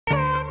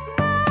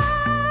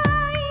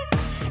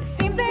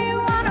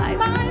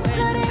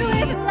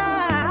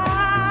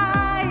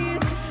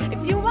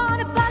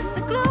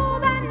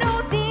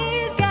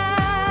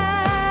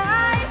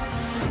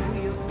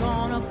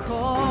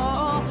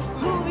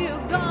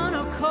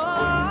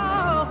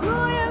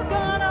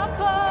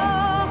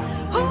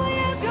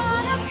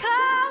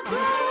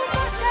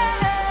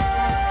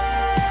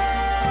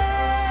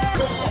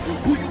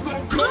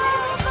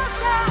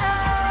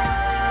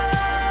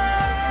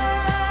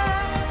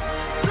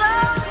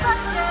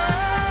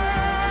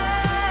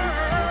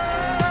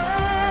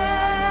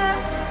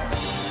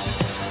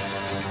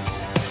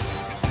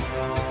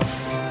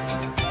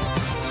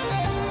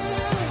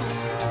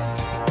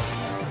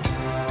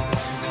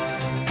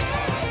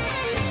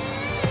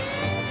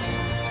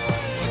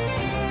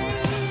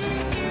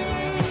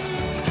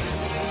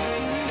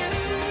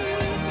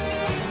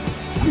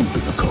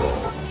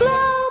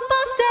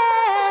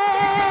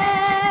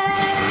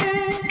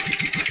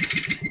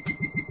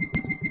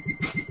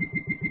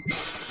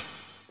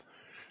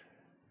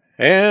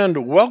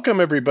And welcome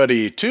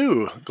everybody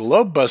to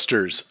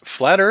Globebusters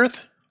Flat Earth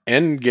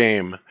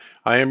Endgame.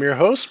 I am your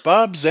host,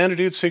 Bob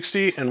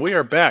Xanadude60, and we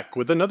are back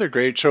with another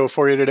great show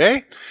for you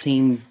today.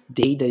 Same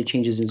date that it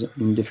changes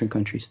in different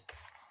countries.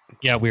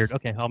 Yeah, weird.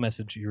 Okay, I'll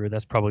message you.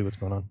 That's probably what's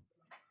going on.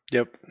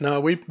 Yep. No,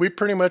 we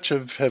pretty much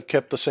have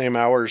kept the same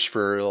hours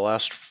for the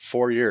last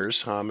 4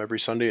 years, every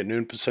Sunday at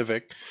noon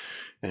Pacific,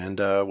 and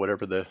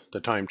whatever the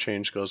time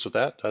change goes with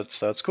that,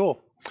 that's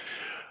cool.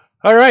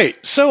 All right,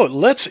 so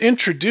let's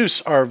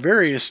introduce our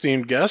very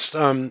esteemed guest.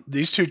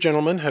 These two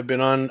gentlemen have been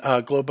on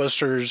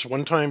Globebusters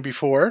one time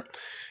before,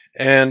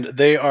 and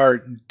they are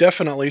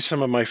definitely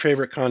some of my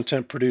favorite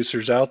content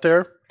producers out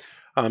there.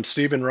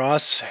 Steve and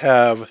Ross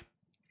have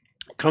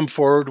come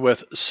forward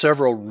with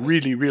several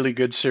really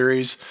good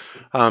series.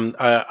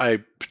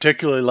 I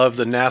particularly love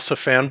the NASA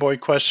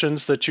fanboy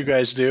questions that you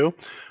guys do.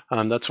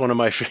 That's one of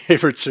my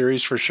favorite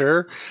series for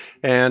sure.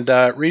 And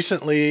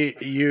recently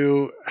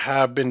you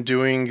have been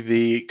doing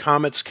the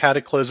Comets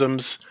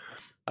Cataclysms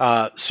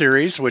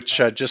series,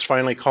 which just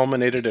finally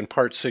culminated in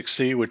part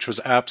 6C, which was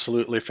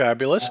absolutely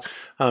fabulous.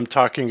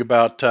 Talking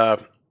about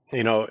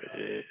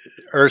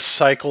Earth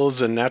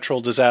cycles and natural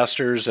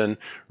disasters and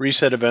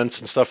reset events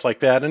and stuff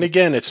like that. And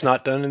again, it's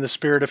not done in the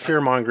spirit of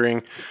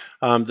fear-mongering.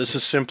 This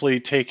is simply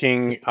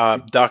taking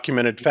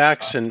documented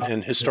facts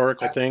and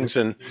historical things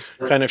and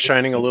kind of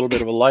shining a little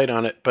bit of a light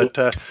on it.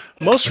 But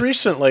most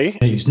recently,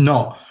 it's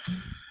not.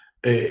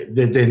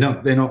 They're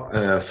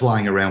not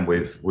flying around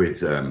with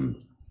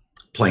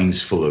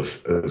planes full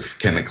of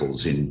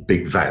chemicals in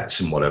big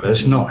vats and whatever.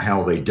 That's not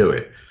how they do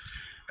it.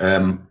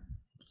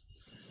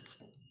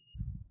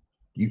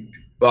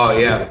 Oh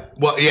yeah,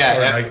 well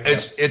yeah,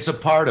 it's a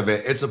part of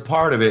it. It's a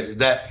part of it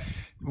that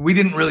we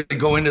didn't really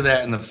go into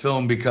that in the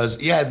film because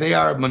they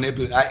are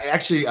manipulating.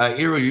 Actually,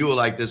 Iro, you will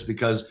like this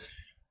because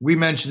we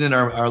mentioned in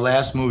our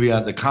last movie,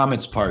 the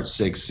Comets Part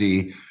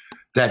 6C,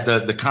 that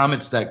the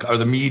comets that are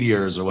the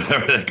meteors or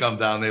whatever that come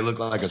down, they look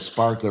like a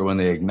sparkler when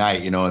they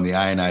ignite, and the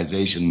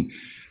ionization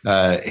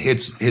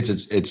hits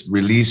its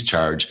release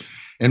charge.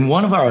 And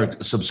one of our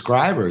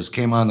subscribers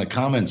came on the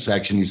comment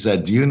section. He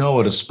said, "Do you know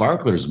what a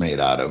sparkler is made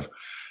out of?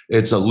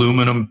 It's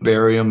aluminum,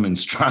 barium, and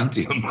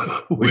strontium,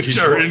 which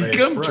are in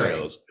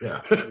chemtrails."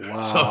 Yeah.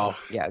 Wow. So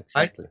Yeah,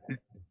 exactly.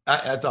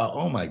 I thought,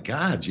 oh my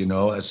God,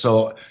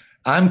 So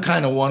I'm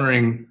kind of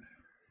wondering.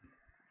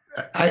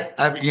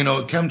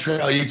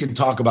 Chemtrail, you can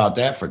talk about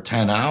that for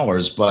 10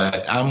 hours,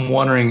 but I'm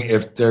wondering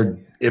if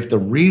the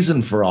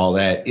reason for all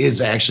that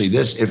is actually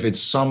this, if it's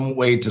some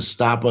way to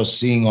stop us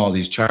seeing all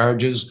these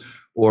charges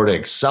or to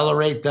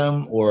accelerate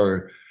them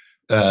or,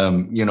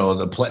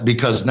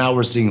 because now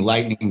we're seeing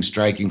lightning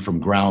striking from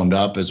ground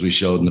up as we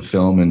showed in the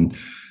film. And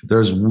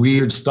there's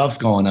weird stuff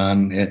going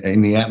on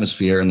in the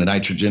atmosphere and the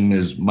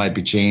nitrogen might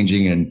be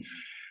changing. And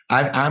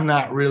I'm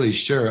not really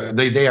sure.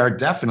 They are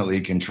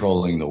definitely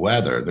controlling the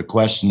weather. The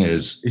question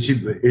is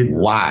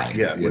why?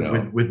 Yeah,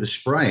 with the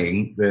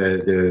spraying,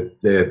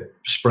 they're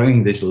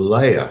spraying this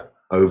layer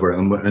over it.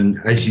 And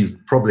as you've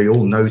probably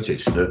all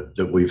noticed,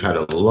 that we've had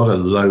a lot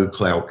of low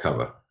cloud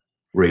cover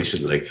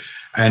recently.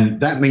 And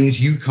that means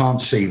you can't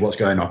see what's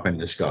going up in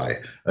the sky.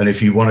 And if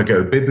you want to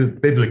go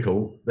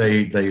biblical,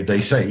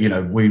 they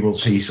say, we will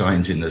see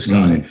signs in the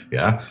sky.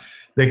 Yeah.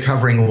 They're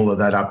covering all of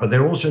that up, but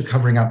they're also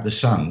covering up the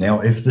sun.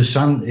 Now, if the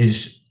sun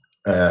is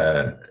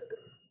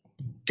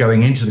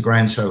going into the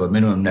grand solar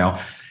minimum now,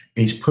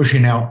 it's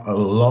pushing out a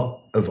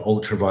lot of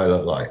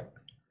ultraviolet light.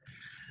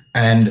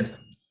 And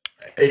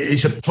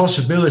it's a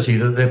possibility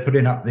that they're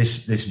putting up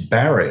this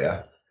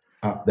barrier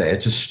up there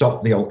to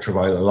stop the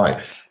ultraviolet light.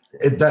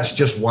 That's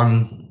just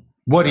one.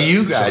 What do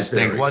you guys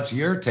think? What's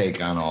your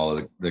take on all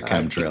of the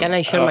chemtrails? Can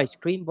I share my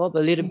screen, Bob, a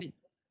little bit?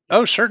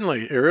 Oh,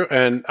 certainly, Iro.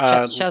 And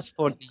just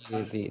for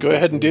the go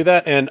ahead and do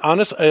that. And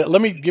honestly,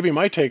 let me give you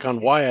my take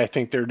on why I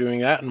think they're doing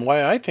that and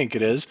why I think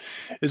it is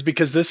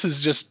because this is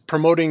just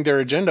promoting their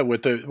agenda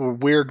with the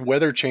weird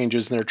weather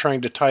changes, and they're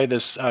trying to tie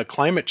this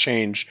climate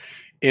change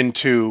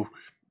into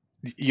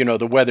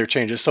the weather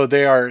changes. So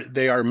they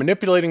are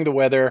manipulating the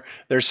weather.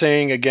 They're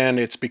saying again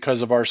it's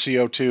because of our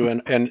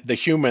CO2 and the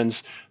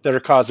humans that are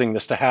causing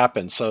this to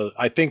happen. So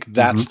I think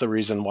that's the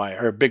reason why,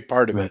 or a big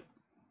part of it.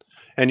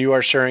 And you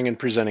are sharing and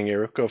presenting,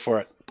 Iro. Go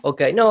for it.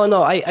 Okay. No.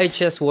 I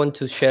just want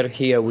to share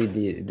here with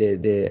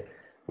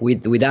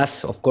with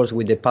us, of course,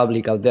 with the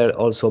public out there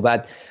also.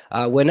 But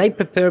when I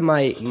prepare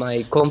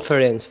my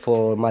conference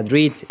for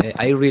Madrid,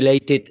 I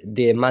related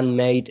the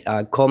man-made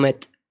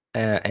comet,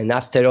 an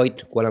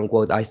asteroid, quote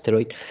unquote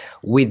asteroid,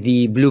 with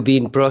the Blue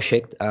Beam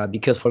project,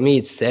 because for me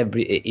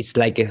it's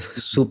like a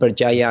super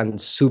giant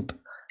soup,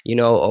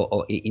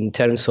 in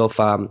terms of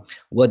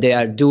what they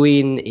are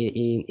doing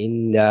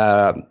in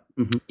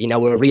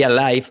our real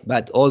life,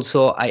 but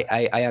also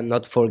I am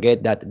not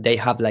forget that they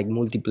have like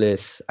multiple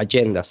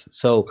agendas.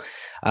 So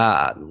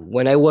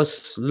when I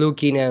was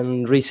looking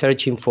and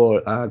researching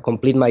for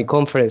complete my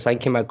conference, I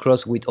came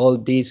across with all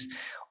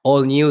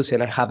news,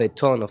 and I have a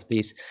ton of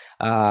this,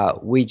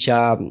 which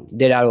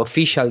there are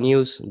official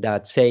news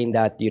that saying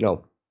that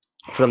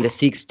from the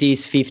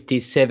 60s,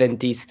 50s,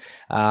 70s.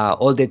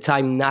 All the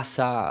time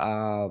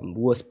NASA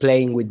was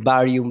playing with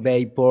barium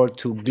vapor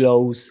to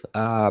glow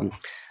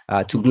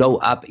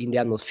up in the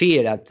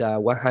atmosphere at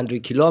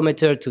 100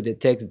 kilometers to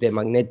detect the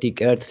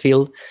magnetic Earth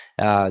field,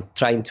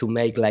 trying to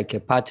make like a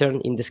pattern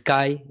in the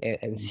sky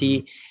and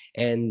see.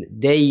 And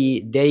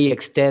they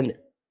extend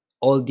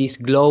all this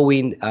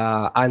glowing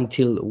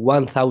until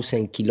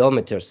 1,000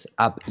 kilometers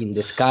up in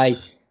the sky,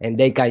 and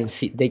they can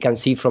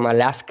see from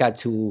Alaska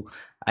to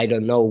I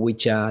don't know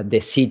which the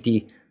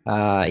city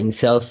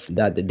itself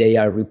that they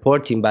are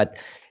reporting, but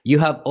you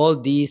have all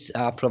these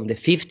from the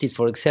 50s,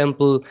 for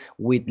example,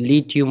 with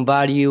lithium,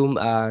 barium,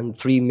 and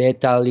free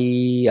metal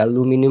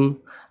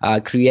aluminum,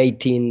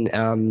 creating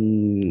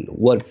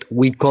what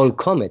we call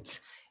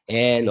comets.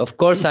 And of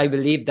course, I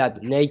believe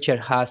that nature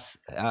has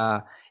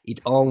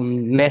its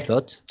own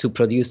method to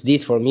produce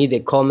this. For me, the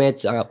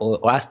comets or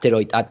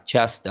asteroids are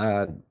just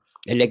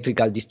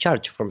electrical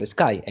discharge from the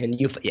sky, and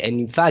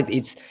in fact,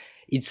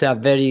 it's a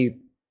very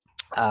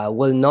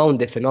well known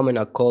the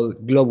phenomena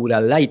called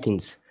globular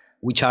lightings,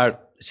 which are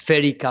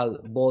spherical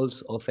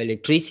balls of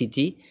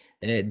electricity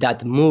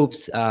that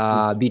moves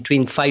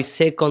between 5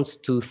 seconds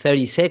to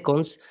 30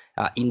 seconds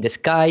in the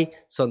sky,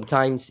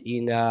 sometimes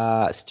in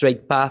a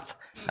straight path,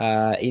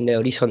 in a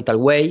horizontal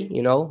way,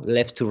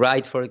 left to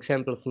right, for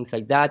example, things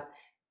like that,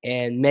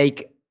 and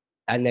make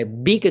a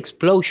big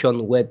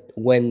explosion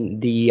when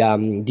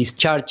the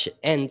discharge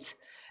ends,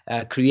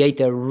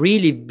 create a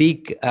really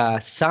big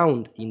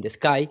sound in the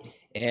sky,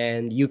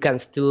 and you can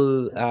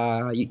still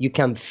you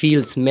can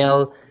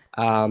smell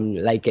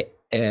like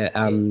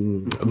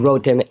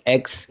rotten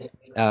eggs,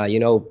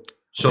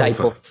 type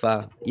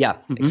of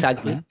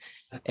exactly.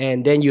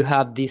 And then you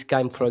have this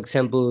kind, for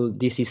example,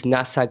 this is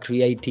NASA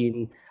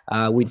creating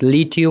with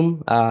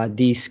lithium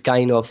this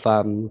kind of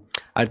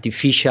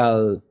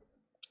artificial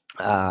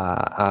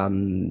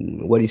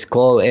what is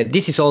called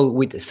this is all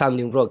with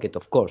sounding rocket,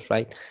 of course,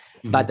 right?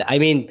 But I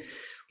mean,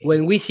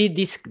 when we see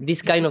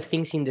this kind of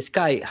things in the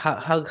sky,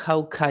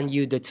 how can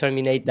you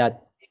determine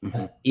that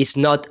it's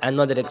not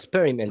another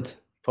experiment,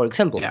 for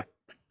example?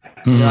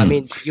 I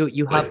mean,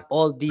 you have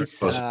all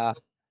these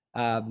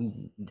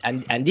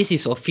and this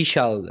is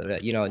official,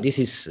 this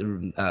is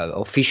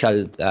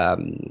official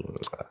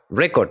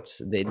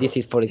records. This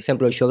is, for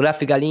example,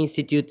 Geographical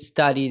Institute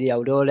study the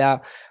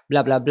aurora,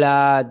 blah blah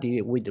blah,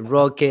 with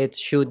rockets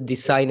shoot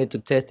designed to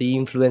test the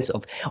influence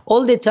of.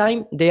 All the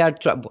time they are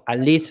at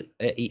least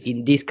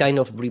in this kind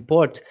of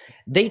report,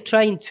 they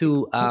trying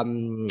to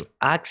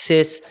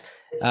access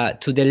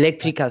to the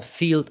electrical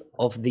field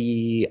of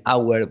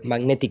our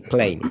magnetic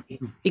plane,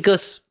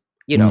 because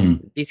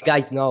these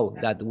guys know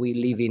that we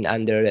live in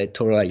under a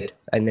toroid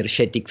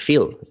energetic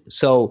field.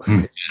 So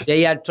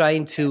they are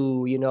trying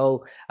to,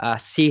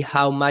 see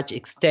how much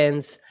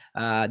extends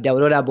the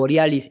aurora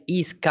borealis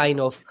is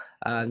kind of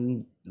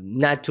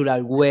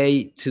natural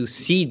way to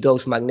see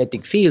those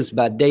magnetic fields,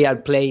 but they are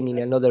playing in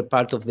another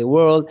part of the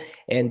world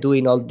and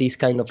doing all these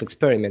kind of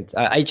experiments.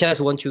 I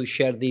just want to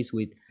share this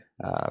with.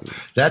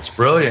 That's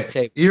brilliant.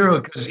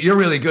 You're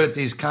really good at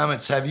these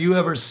comments. Have you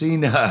ever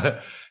seen?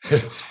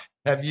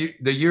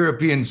 The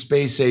European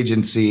Space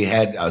Agency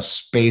had a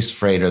space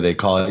freighter, they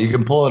call it. You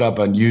can pull it up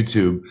on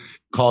YouTube,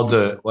 called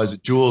was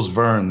it Jules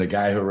Verne, the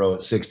guy who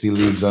wrote 60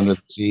 Leagues Under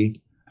the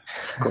Sea?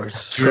 Of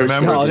course. Do you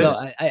remember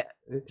this?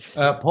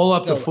 No, pull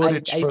up the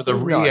footage for the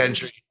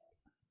re-entry.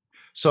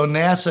 So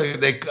NASA,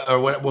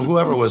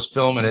 whoever was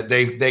filming it,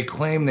 they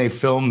claim they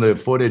filmed the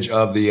footage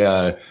of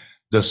the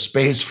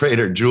space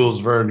freighter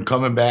Jules Verne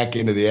coming back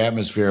into the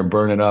atmosphere and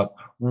burning up.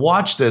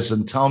 Watch this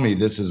and tell me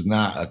this is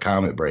not a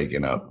comet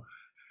breaking up.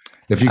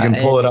 If you can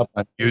pull it up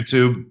on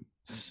YouTube.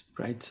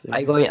 Right.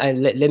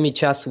 Let me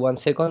just 1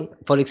 second.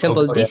 For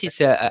example, this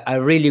is a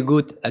really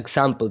good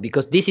example,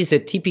 because this is a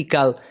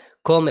typical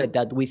comet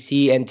that we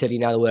see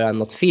entering our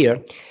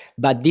atmosphere,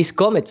 but these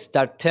comets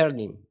start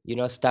turning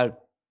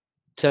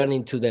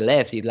to the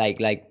left.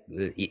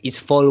 It's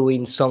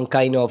following some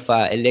kind of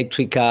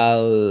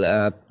electrical,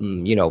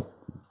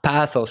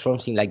 path or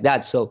something like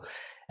that. So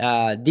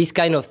these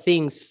kind of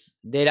things,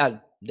 there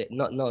are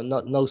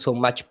not so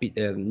much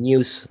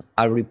news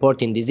are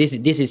reporting this.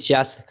 This is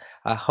just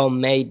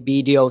homemade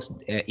videos.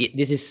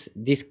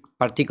 This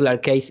particular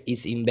case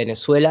is in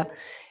Venezuela,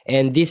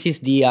 and this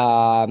is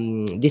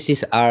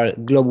our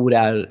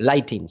globular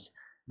lightings.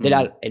 There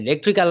are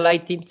electrical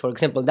lighting, for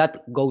example,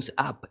 that goes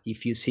up.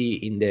 If you see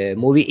in the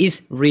movie,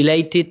 is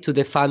related to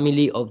the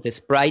family of the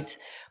sprites,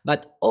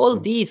 but all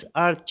these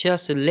are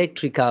just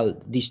electrical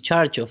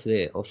discharge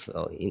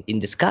in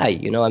the sky.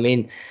 I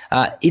mean,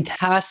 it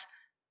has.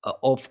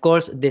 Of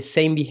course, the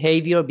same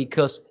behavior,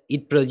 because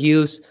it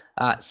produces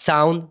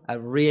sound, a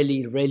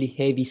really, really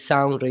heavy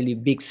sound, really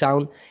big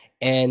sound,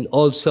 and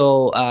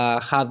also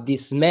have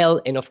this smell.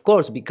 And of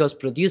course, because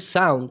produce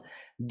sound,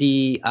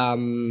 the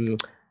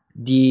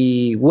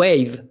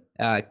wave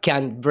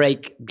can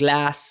break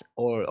glass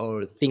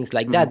or things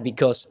like that,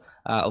 because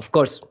of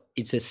course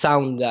it's a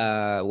sound.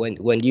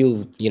 When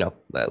you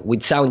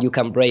with sound you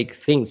can break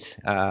things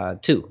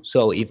too.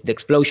 So if the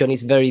explosion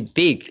is very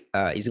big,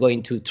 it's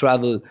going to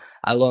travel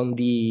along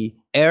the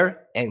air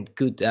and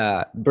could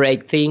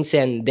break things,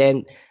 and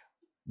then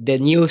the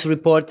news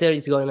reporter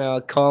is going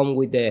to come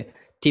with the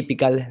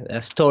typical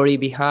story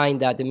behind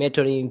that, the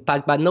meteorite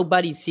impact, but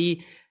nobody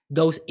see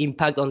those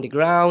impact on the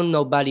ground.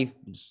 Nobody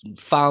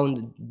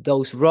found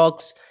those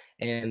rocks,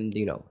 and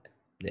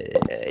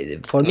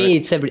for me,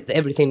 it's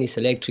everything is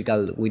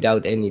electrical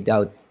without any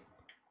doubt.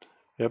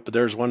 Yep, but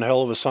there's one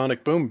hell of a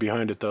sonic boom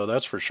behind it, though.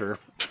 That's for sure.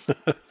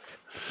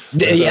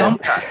 Yeah.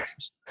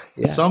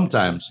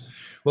 Sometimes.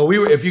 Well,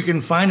 if you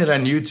can find it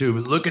on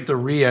YouTube, look at the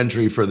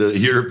re-entry for the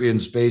European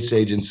Space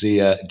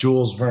Agency.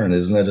 Jules Verne,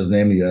 isn't that his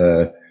name?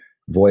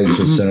 Voyage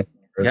to Center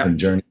Earth and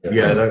Journey.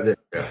 Yeah.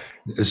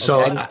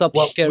 So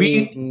what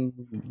we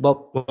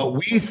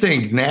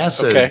think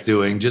NASA is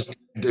doing, just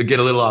to get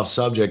a little off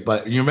subject,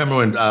 but you remember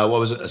when what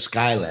was it? A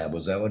Skylab,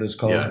 was that what it's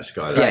called? Yeah,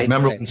 Skylab. Yeah,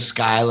 Remember when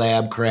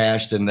Skylab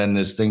crashed and then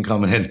this thing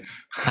coming in?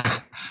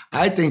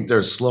 I think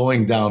they're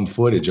slowing down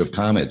footage of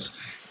comets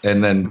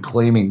and then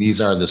claiming these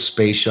are the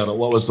space shuttle.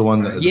 What was the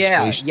one that?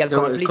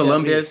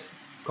 Columbia's.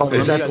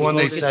 Is that the one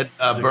they said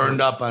burned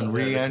up on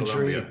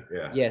re-entry?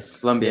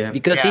 Yes. Columbia. Yes,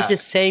 because it's the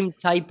same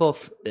type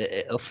of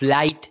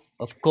light,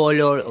 of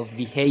color, of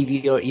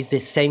behavior. It's the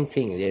same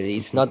thing.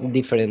 It's not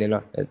different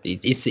enough.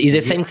 It's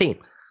the same thing.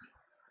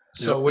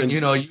 So when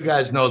you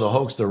guys know the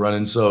hoax they're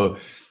running, so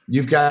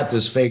you've got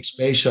this fake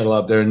space shuttle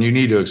up there and you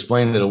need to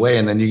explain it away,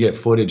 and then you get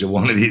footage of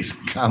one of these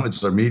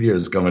comets or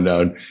meteors coming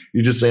down.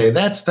 You just say,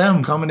 that's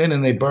them coming in,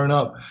 and they burn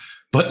up.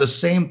 But the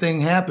same thing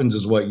happens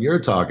as what you're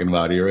talking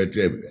about here. It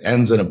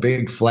ends in a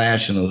big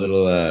flash and a little,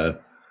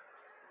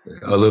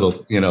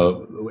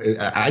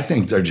 I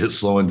think they're just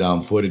slowing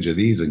down footage of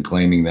these and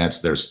claiming that's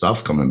their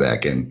stuff coming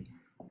back in.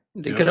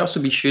 They could also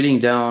be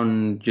shooting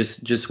down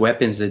just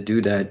weapons that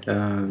do that,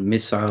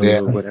 missiles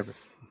or whatever.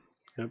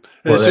 Yep.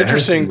 It's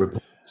interesting.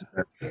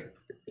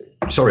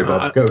 Sorry,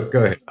 Bob. Go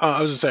ahead.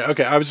 I was going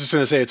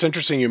to say it's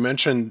interesting you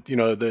mentioned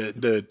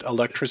the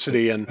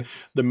electricity and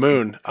the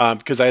moon,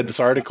 because I had this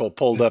article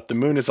pulled up. The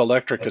moon is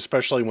electric,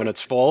 especially when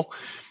it's full,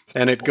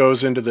 and it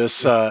goes into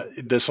this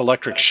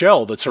electric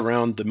shell that's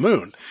around the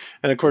moon.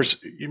 And of course,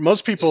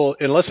 most people,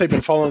 unless they've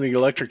been following the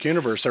Electric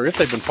Universe, or if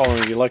they've been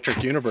following the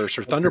Electric Universe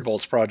or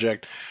Thunderbolts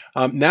project,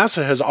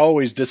 NASA has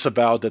always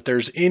disavowed that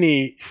there's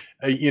any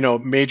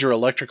major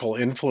electrical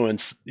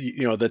influence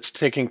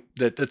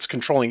that's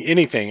controlling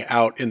anything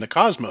out in the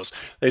cosmos.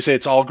 They say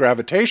it's all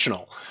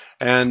gravitational.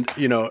 And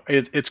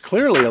it's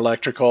clearly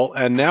electrical,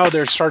 and now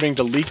they're starting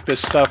to leak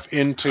this stuff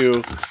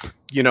into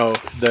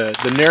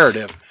the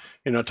narrative,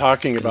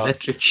 talking about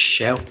electric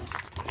shell.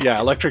 Yeah,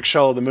 electric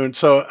shell of the moon.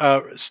 So,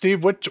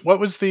 Steve, what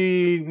was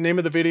the name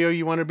of the video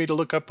you wanted me to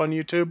look up on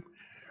YouTube?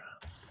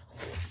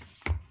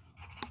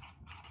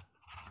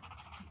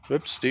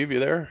 Oops, Steve, you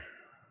there?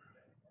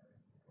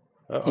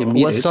 It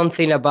was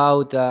something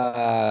about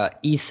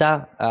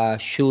ESA,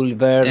 Jules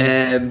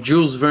Verne.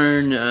 Jules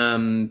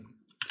Verne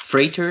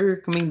freighter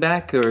coming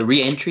back, or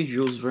re-entry,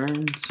 Jules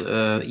Verne's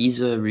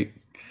ESA.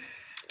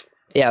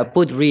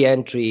 Put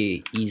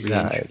re-entry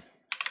ESA.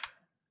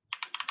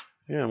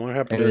 Yeah, what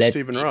happened to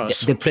Stephen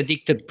Ross? The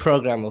predicted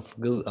program of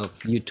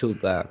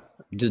YouTube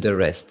do the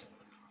rest.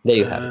 There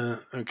you have it.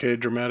 Okay,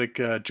 dramatic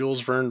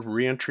Jules Verne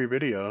re-entry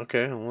video.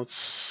 Okay, well,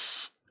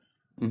 let's...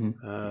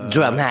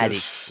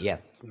 dramatic,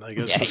 I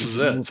guess this is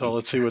it. So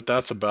let's see what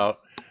that's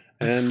about.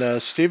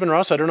 And Stephen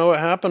Ross, I don't know what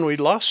happened. We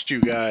lost you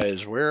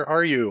guys. Where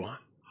are you?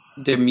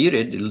 They're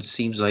muted. It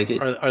seems like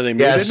it. Are they muted?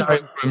 Yeah, sorry,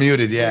 we're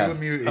muted. Yeah. We're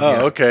muted,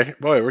 Okay.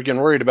 Boy, we're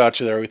getting worried about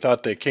you there. We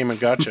thought they came and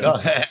got you.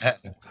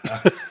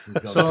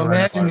 So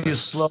imagine you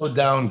slow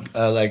down,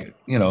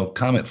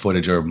 comet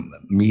footage or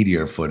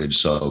meteor footage,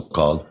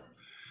 so-called.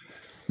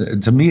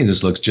 To me,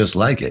 this looks just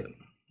like it.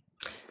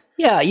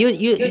 Yeah,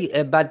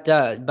 but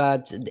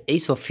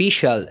it's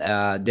official.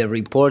 The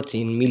reports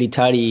in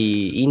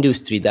military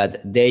industry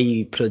that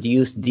they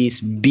produce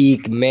these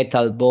big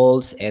metal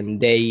balls and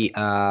they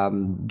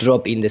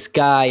drop in the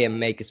sky and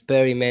make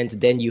experiments.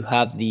 Then you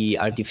have the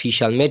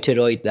artificial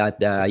meteoroid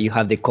that you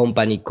have the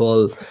company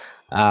called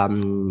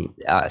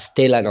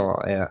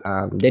Stellano.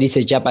 There is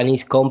a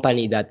Japanese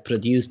company that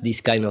produce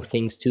these kind of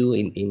things too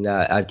in an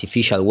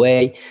artificial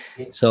way.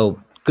 So.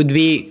 Could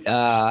be,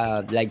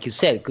 like you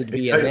said, could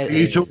be. Are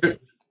you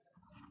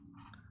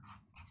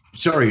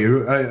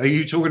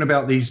talking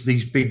about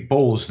these big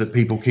balls that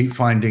people keep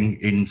finding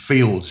in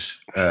fields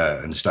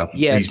and stuff?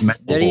 Yes, these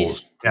metal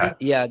balls.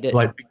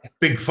 Like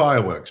big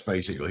fireworks,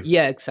 basically.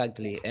 Yeah,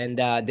 exactly. And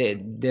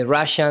the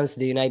Russians,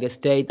 the United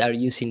States, are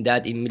using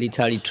that in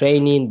military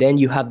training. Then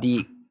you have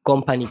the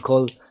company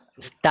called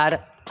Star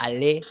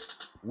Ale,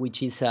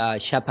 which is a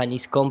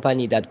Japanese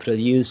company that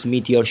produce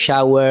meteor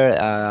shower,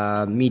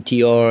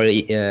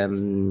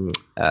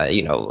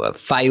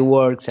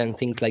 fireworks and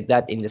things like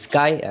that in the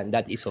sky, and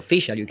that is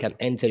official. You can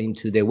enter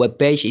into the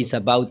webpage. It's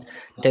about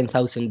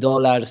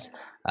 $10,000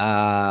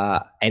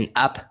 and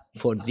up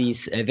for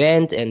this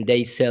event, and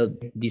they sell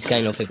this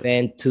kind of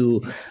event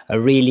to a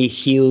really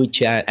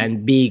huge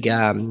and big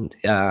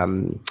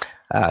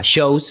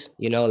shows,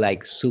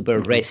 like super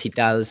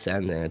recitals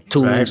and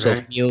tours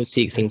of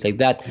music, things like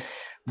that.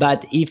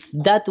 But if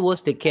that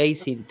was the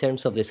case in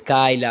terms of the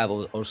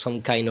Skylab or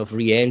some kind of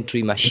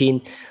re-entry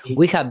machine,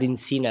 we have been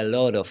seeing a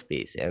lot of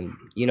this. And,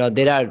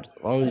 there are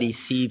only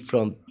see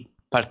from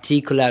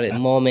particular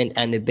moment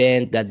and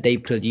event that they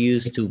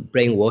produce to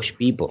brainwash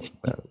people.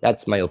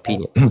 That's my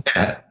opinion.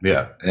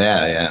 Yeah.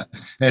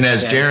 And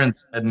as Jaron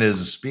said in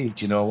his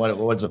speech, what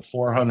was it,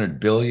 400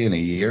 billion a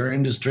year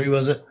industry,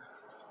 was it?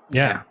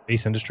 Yeah,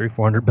 space industry,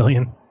 400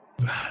 billion.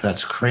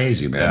 That's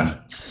crazy, man. Yeah.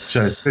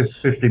 So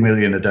 50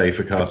 million a day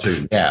for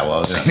cartoons. Yeah,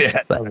 well,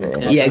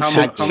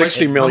 Exactly.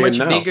 60 million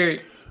now.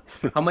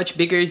 How much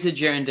bigger is it,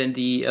 Jaron, than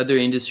the other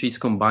industries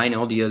combined,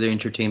 all the other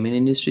entertainment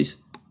industries?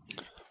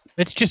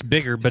 It's just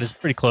bigger, but it's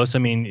pretty close. I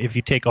mean, if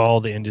you take all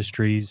the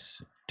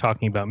industries,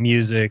 talking about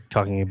music,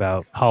 talking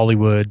about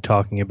Hollywood,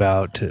 talking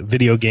about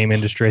video game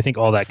industry, I think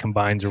all that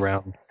combines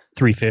around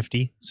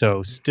 350.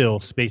 So still,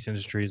 space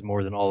industry is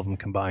more than all of them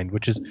combined,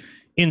 which is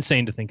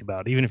insane to think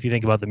about. Even if you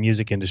think about the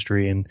music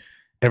industry and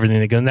everything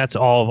that goes, and that's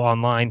all of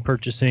online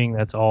purchasing,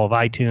 that's all of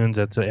iTunes,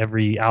 that's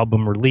every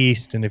album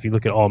released. And if you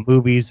look at all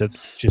movies,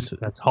 that's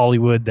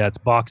Hollywood, that's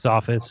box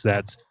office,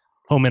 that's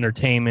home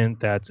entertainment,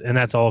 that's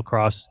all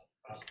across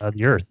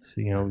the earth,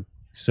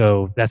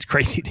 so that's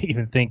crazy to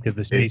even think that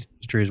the space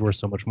industry is worth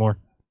so much more.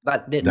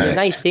 But the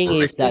nice thing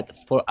is that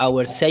for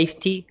our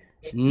safety,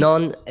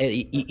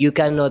 you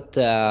cannot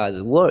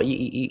worry.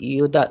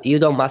 You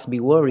don't must be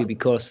worried,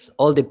 because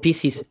all the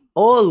pieces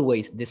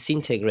always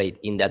disintegrate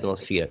in the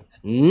atmosphere,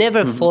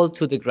 never fall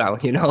to the ground.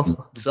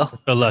 So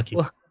lucky.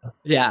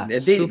 Yeah,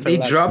 they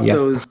drop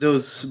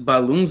those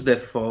balloons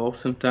that fall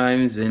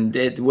sometimes, and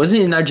it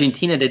wasn't in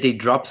Argentina that they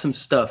dropped some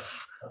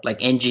stuff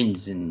like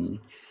engines and.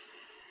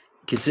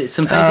 Because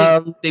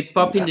sometimes they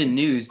pop in the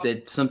news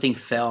that something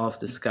fell off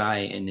the sky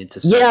and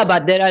it's a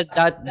but there are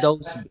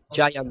those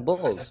giant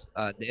balls.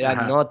 They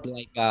are not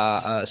like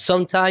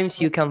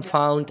sometimes you can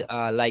find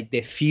like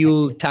the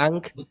fuel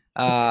tank,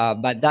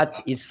 but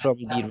that is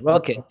from the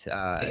rocket.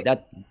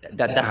 That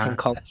doesn't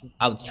come from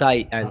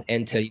outside and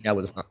enter in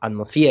our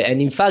atmosphere.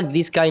 And in fact,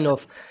 this kind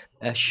of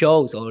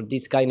shows or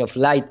this kind of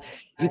light,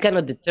 you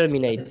cannot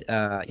determine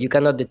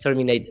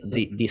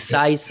the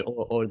size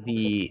or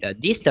the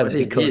distance,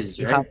 because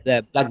you have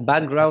the black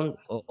background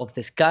of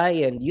the sky,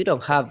 and you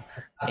don't have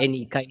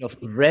any kind of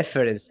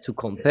reference to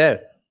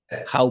compare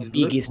how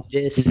big is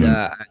this,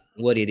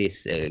 what it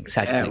is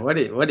exactly.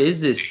 What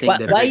is this thing?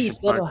 Why is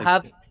going to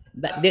have?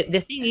 But the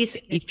thing is,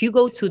 if you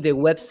go to the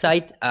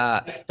website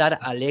Star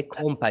Ale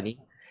company,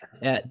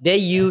 they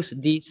use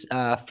this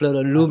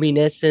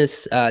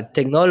fluoroluminescence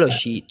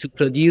technology to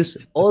produce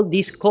all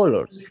these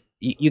colors.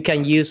 You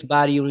can use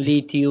barium,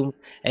 lithium,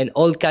 and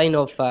all kind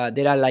of.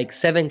 There are like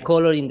 7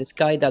 colors in the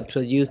sky that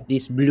produce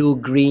this blue,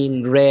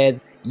 green,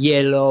 red,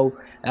 yellow,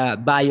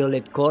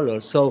 violet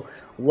colors. So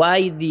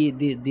why the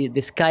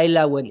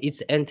Skylab, when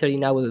it's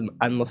entering our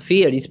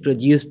atmosphere, is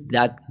produced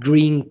that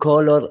green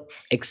color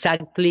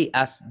exactly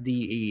as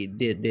the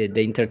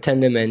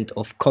entertainment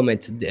of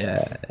comets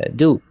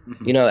do.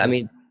 I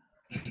mean.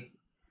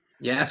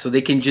 Yeah, so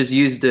they can just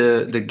use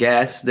the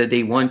gas that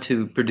they want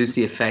to produce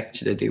the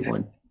effect that they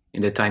want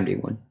in the time they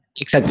want.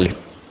 Exactly.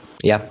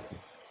 Yeah.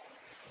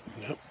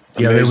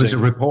 Yeah, there was a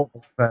report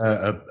of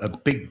a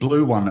big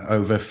blue one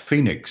over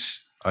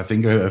Phoenix, I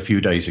think, a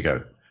few days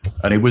ago,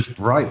 and it was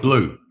bright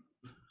blue.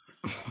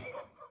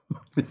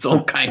 It's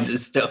all kinds of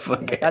stuff.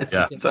 That's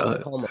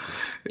common.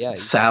 Yeah,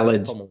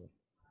 salad. Common.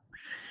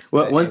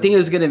 Well, one thing I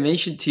was going to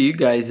mention to you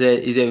guys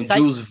is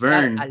Jules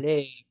Verne. Star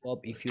Ale,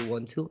 Bob, if you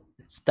want to.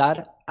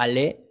 Star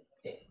Ale.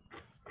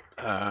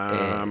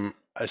 I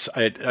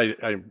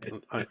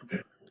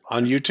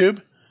on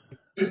YouTube?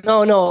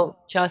 No,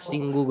 just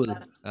in Google,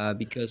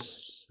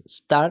 because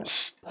Star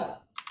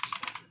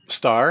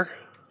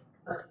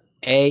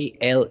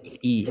Ale.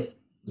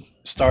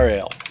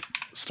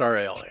 Star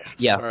Ale.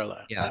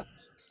 Yeah.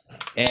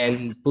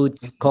 And put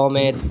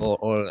comet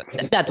or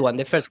that one,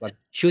 the first one,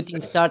 Shooting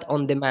Star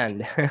on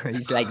Demand.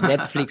 It's like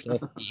Netflix of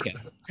the.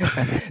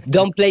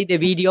 Don't play the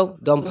video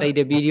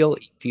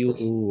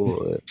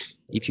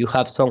if you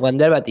have someone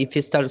there. But if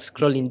you start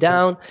scrolling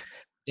down,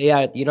 they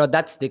are,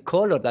 that's the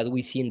color that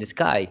we see in the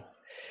sky.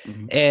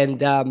 And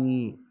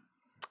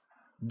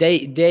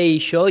they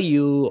show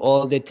you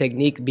all the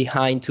technique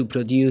behind to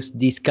produce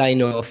this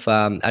kind of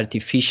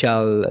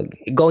artificial,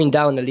 going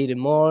down a little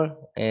more,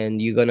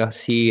 and you're gonna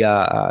see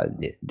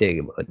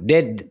the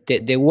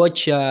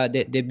watch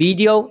the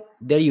video.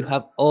 There you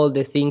have all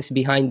the things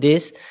behind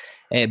this.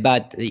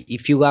 But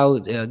if you go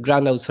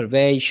ground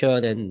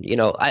observation, and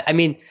I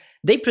mean,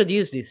 they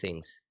produce these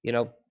things,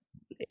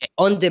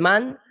 on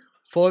demand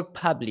for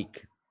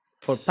public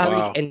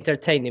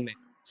entertainment.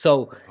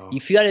 So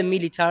if you are a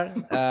military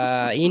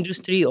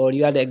industry, or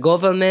you are the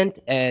government,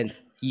 and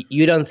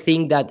you don't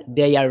think that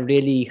they are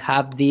really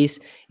have this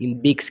in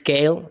big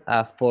scale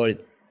for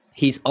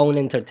his own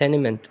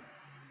entertainment.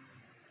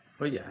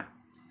 Oh yeah.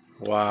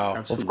 Wow.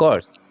 Absolutely. Of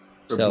course.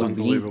 For So Blue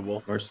Beam, Unbelievable.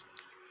 of course.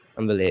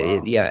 unbelievable.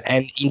 Wow. Yeah,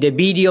 and in the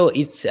video,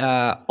 it's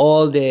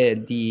all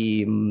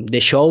the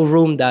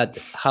showroom that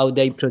how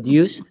they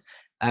produce,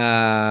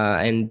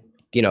 and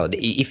you know,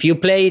 if you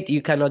play it,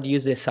 you cannot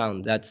use the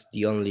sound. That's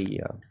the only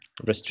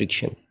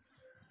restriction.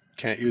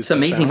 Can't use It's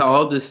amazing the how sound.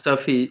 all this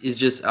stuff is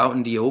just out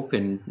in the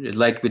open,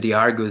 like with the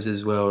Argos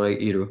as well, right?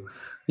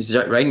 It's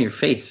right in your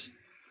face.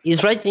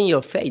 It's right in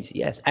your face,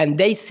 yes. And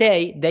they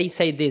say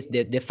this.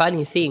 The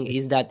funny thing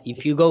is that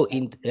if you go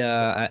in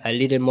a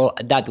little more,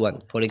 that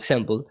one, for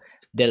example,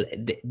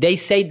 they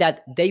say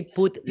that they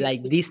put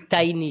like this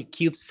tiny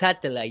cube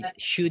satellite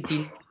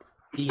shooting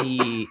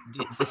the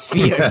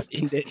spheres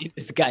in the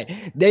sky.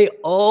 They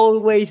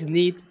always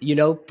need, you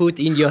know, put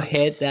in your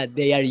head that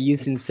they are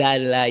using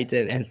satellite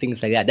and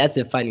things like that. That's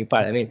the funny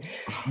part. I mean,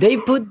 they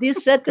put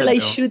this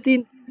satellite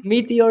shooting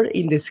meteor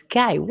in the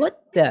sky.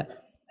 What the?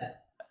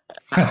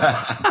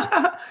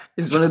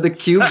 It's one of the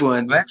cube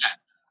ones.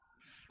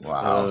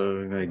 Wow.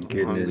 Oh my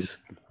goodness.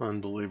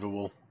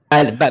 Unbelievable.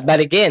 But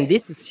again,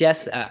 this is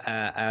just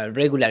a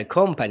regular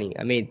company.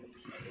 I mean,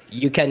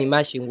 you can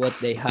imagine what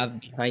they have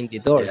behind the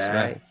doors, Yeah.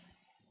 right?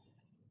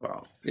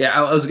 Wow. Yeah,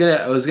 I was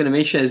gonna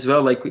mention as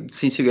well, like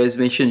since you guys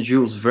mentioned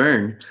Jules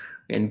Verne,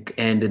 and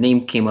the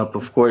name came up,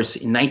 of course,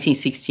 in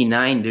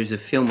 1969. There's a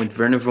film with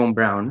Werner von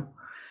Braun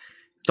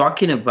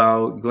talking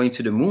about going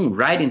to the moon.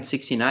 Right in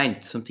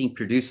 '69, something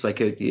produced like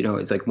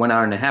it's like 1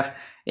 hour and a half,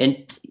 and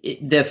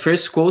the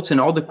first quotes and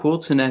all the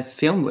quotes in that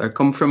film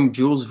come from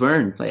Jules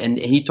Verne, and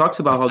he talks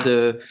about how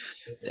the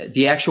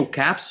actual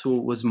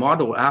capsule was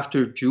modeled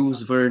after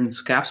Jules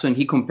Verne's capsule, and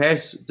he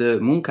compares the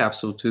moon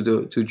capsule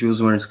to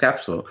Jules Verne's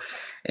capsule.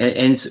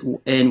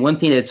 And one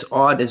thing that's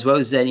odd as well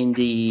is that in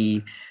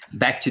the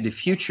Back to the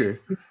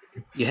Future,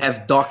 you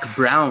have Doc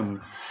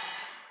Brown,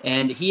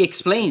 and he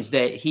explains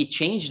that he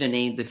changed the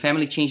name. The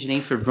family changed the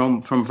name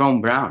from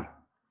Von Braun,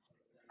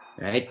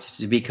 right?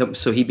 He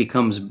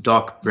becomes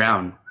Doc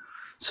Brown.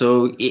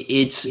 So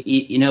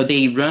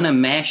they run a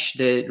mesh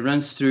that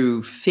runs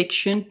through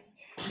fiction,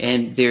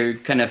 and their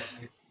kind of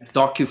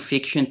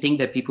docu-fiction thing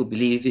that people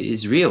believe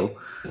is real,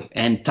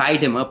 and tie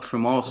them up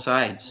from all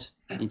sides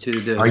into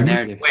the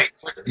narrative.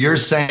 You're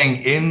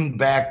saying in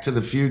Back to the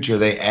Future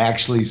they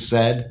actually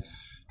said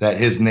that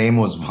his name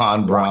was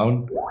Von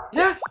Braun?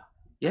 Yeah,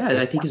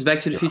 I think it's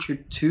Back to the Future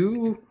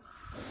 2.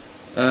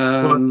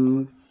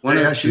 One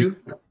or two.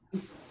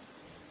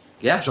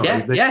 Yeah.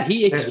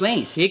 He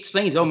explains.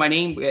 Oh,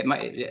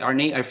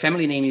 our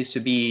family name used to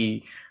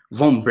be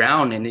Von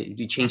Braun, and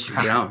we changed to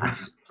Brown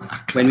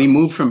when we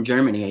moved from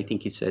Germany. I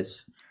think he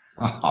says.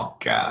 Oh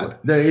God!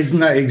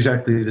 Isn't that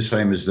exactly the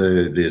same as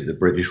the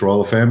British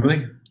royal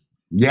family?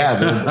 Yeah,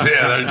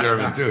 they're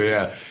German too.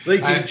 Yeah, they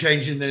keep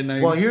changing their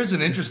name. Well, here's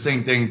an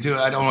interesting thing too.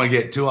 I don't want to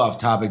get too off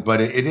topic,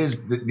 but it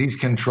is these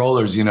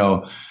controllers. You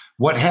know,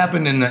 what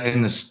happened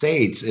in the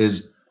States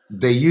is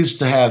they used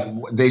to have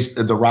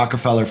the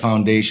Rockefeller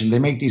Foundation. They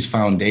make these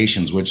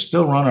foundations which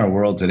still run our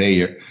world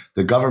today.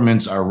 The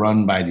governments are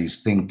run by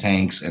these think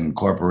tanks and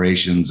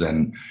corporations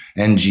and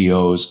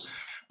NGOs.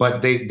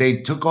 But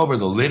they took over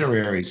the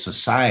literary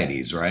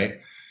societies, right?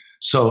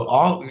 So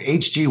all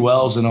H.G.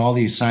 Wells and all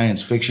these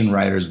science fiction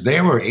writers,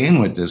 they were in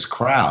with this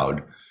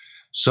crowd.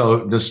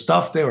 So the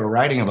stuff they were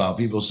writing about,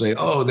 people say,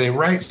 oh, they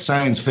write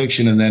science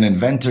fiction and then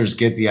inventors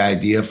get the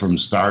idea from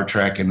Star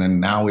Trek and then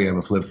now we have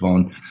a flip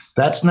phone.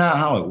 That's not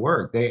how it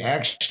worked. They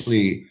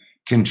actually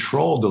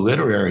controlled the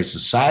literary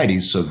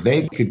societies so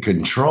they could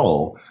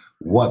control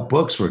what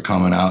books were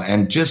coming out.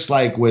 And just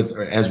like with,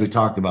 as we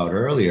talked about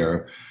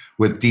earlier,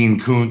 with Dean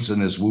Koontz and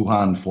this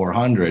Wuhan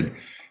 400,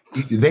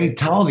 they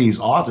tell these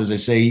authors, they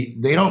say,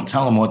 they don't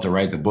tell them what to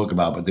write the book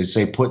about, but they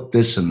say, put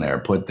this in there,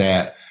 put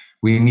that.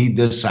 We need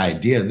this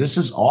idea. This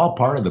is all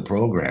part of the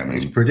programming.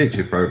 It's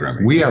predictive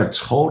programming. We are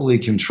totally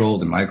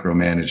controlled and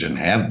micromanaged and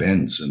have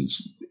been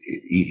since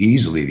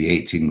easily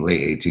the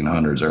late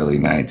 1800s, early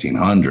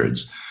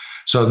 1900s.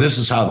 So this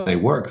is how they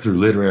work through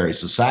literary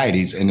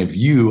societies. And if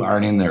you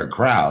aren't in their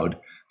crowd,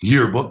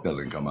 your book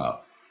doesn't come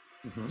out.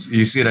 Mm-hmm.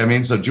 You see what I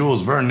mean? So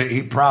Jules Verne,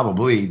 he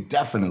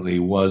definitely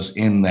was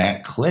in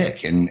that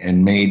clique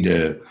and made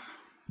to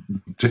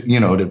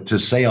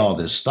say all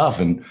this stuff.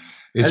 And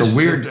it's a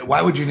weird.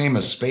 Why would you name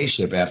a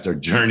spaceship after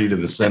Journey to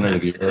the Center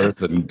of the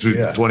Earth and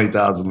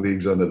 20,000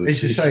 Leagues Under the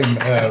Sea? It's the same.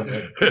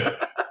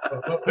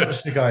 What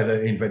was the guy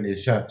that invented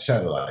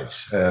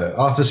satellites?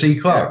 Arthur C.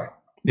 Clarke.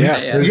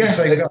 Yeah.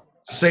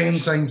 Same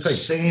thing.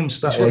 Same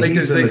stuff. Well,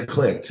 he's in the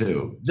clique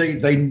too.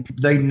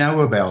 They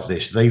know about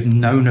this. They've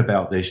known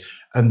about this,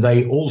 and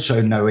they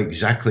also know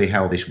exactly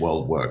how this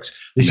world works.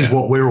 This is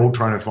what we're all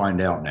trying to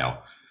find out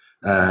now.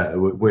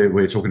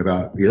 We're talking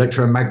about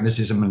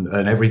electromagnetism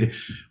and everything.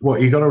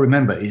 What you got to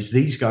remember is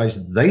these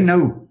guys, they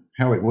know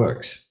how it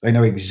works. They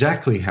know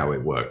exactly how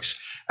it works,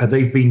 and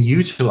they've been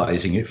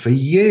utilizing it for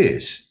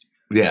years.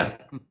 Yeah,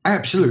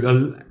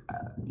 absolutely.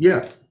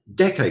 Yeah.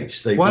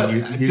 decades they've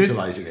been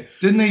utilizing it.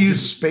 Didn't they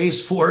use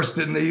Space Force?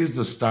 Didn't they use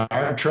the Star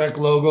Trek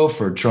logo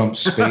for Trump's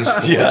Space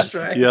Force? Yes,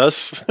 right.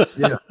 Yes.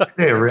 Yeah.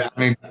 I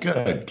mean,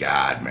 good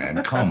God,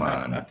 man, come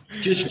on.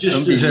 Just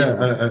as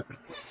a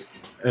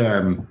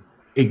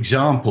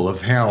example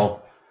of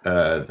how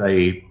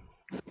they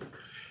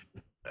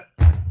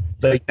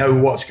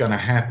know what's going to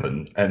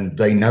happen and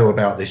they know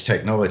about this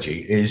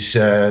technology is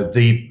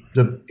the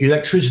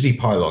electricity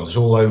pylons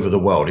all over the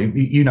world.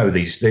 You know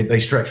these, they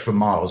stretch for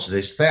miles.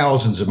 There's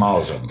thousands of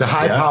miles of them. The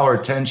high power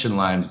tension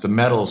lines, the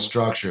metal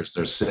structures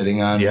they're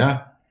sitting on.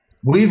 Yeah.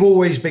 We've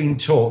always been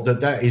taught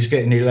that is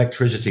getting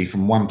electricity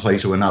from one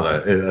place to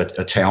another,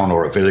 a town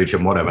or a village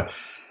and whatever.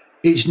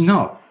 It's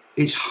not.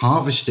 It's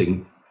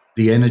harvesting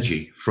the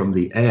energy from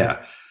the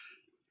air.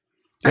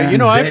 You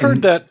know, I've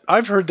heard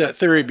that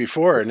theory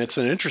before, and it's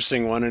an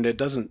interesting one, and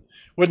it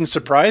wouldn't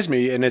surprise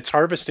me. And it's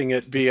harvesting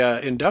it via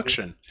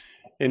induction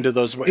into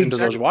those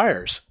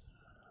wires.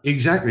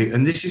 Exactly,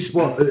 and this is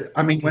what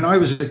I mean. When I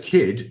was a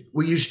kid,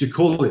 we used to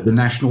call it the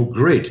national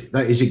grid.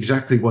 That is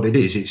exactly what it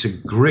is. It's a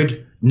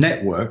grid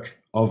network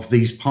of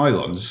these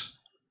pylons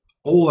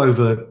all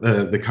over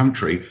the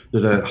country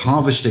that are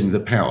harvesting the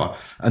power,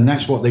 and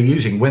that's what they're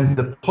using. When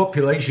the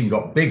population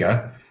got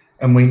bigger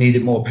and we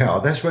needed more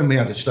power, that's when we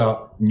had to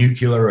start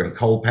nuclear and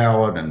coal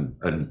powered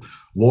and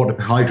water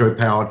hydro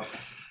powered.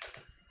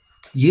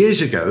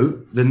 Years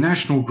ago, the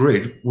national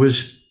grid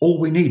was all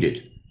we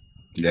needed.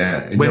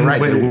 Yeah, and you're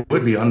right. It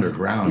would be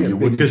underground. You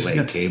wouldn't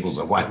lay cables.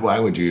 Why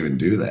would you even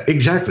do that?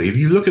 Exactly. If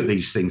you look at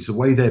these things, the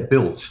way they're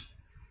built,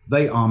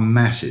 they are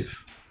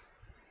massive.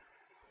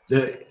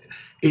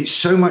 It's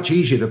so much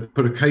easier to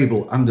put a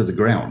cable under the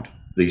ground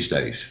these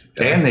days.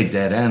 And they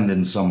dead end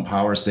in some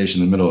power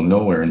station in the middle of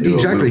nowhere and do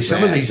exactly. A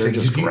some of these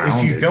things, if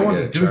you go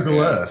on Google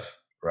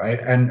Earth, right,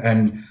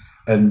 and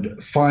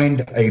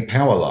find a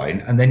power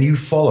line and then you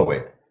follow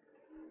it.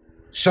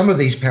 Some of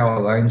these power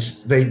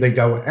lines, they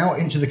go out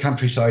into the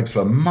countryside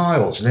for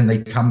miles, and then they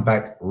come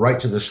back right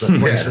to the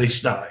place they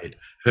started,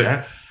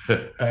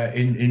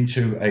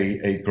 into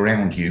a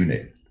ground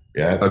unit,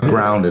 a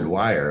grounded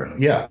wire.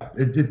 Yeah,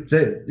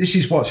 this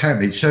is what's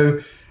happening. So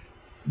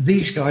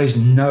these guys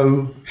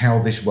know how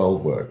this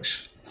world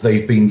works.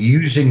 They've been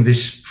using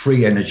this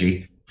free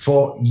energy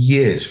for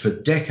years, for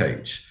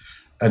decades.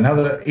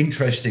 Another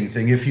interesting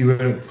thing, if you were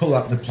to pull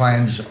up the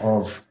plans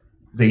of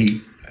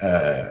the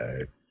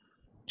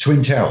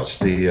Twin Towers,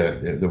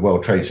 the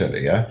World Trade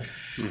Center,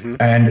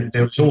 and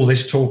there was all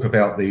this talk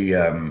about the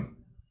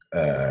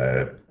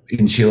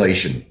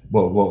insulation.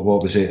 What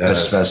was it?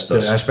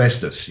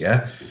 Asbestos,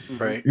 yeah.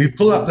 Right. You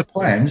pull up the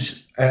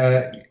plans,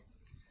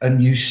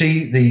 and you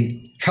see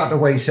the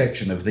cutaway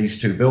section of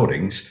these two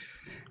buildings.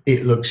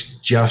 It looks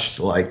just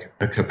like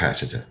a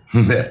capacitor.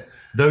 That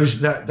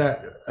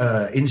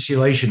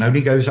insulation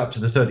only goes up to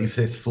the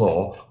 35th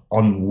floor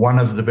on one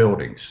of the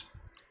buildings.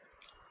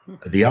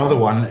 The other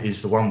one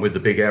is the one with the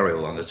big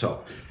aerial on the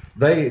top.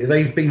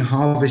 They've been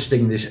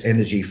harvesting this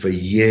energy for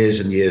years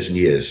and years and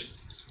years.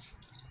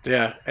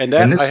 Yeah, and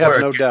that I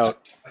have no doubt.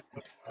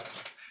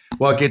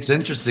 Well, it gets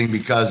interesting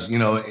because,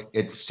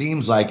 it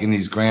seems like in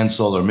these grand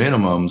solar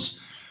minimums,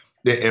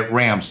 it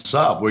ramps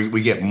up.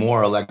 We get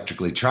more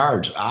electrically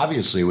charged,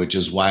 obviously, which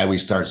is why we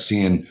start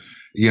seeing,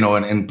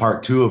 in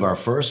part 2 of our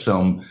first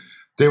film,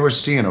 they were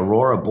seeing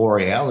aurora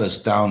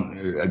borealis down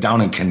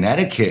in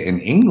Connecticut in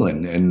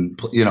England. And,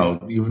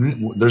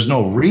 there's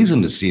no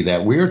reason to see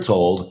that. We're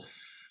told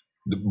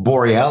the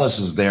borealis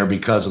is there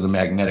because of the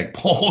magnetic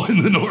pole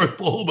in the North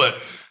Pole.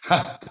 But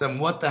then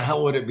what the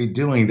hell would it be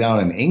doing down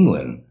in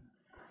England?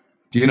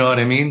 Do you know what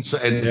I mean? So,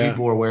 and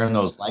people were wearing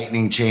those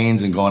lightning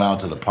chains and going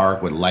out to the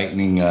park with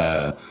lightning,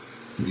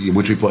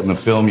 which we put in the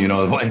film. You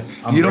don't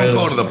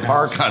go to the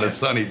park on a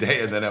sunny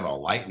day and then have a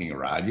lightning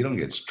rod. You don't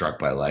get struck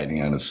by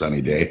lightning on a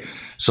sunny day.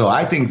 So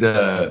I think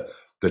the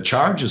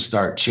charges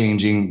start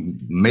changing,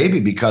 maybe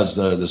because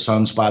the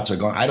sunspots are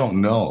gone. I don't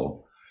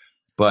know,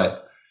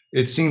 but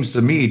it seems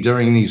to me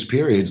during these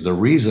periods, the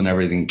reason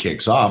everything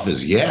kicks off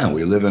is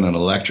we live in an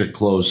electric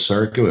closed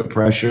circuit with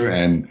pressure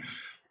and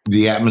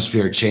the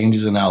atmosphere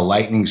changes, and now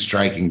lightning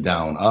striking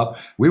down up.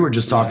 We were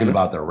just talking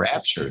about the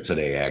rapture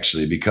today,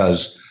 actually,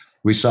 because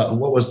we saw,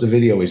 what was the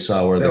video we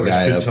saw where the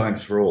guy Good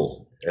Times for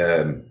All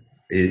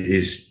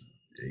is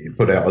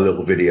put out a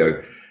little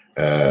video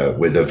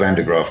with a Van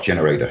de Graaff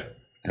generator.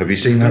 Have you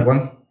seen that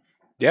one?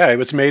 Yeah, it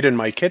was made in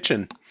my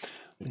kitchen.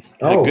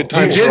 Good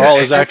Times for All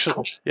is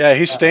actually,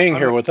 he's staying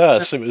here with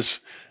us. It was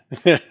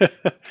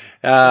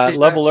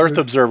Level Earth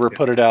Observer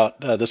put it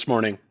out this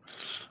morning.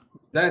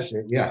 That's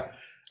it, yeah.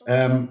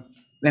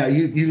 Now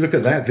you look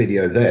at that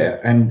video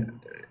there, and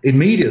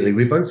immediately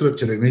we both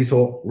looked at it and we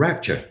thought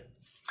rapture.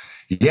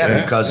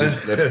 Yeah, because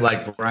if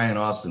like Brian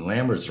Austin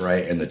Lambert's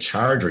right, and the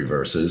charge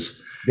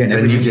reverses, and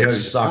then you get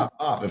sucked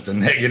up. If the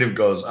negative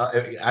goes up,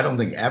 I don't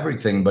think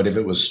everything, but if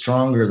it was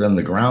stronger than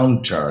the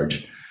ground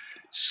charge,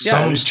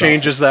 it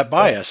changes that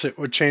bias. It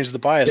would change the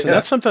bias, and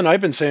that's something I've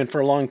been saying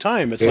for a long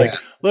time. It's like,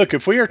 look,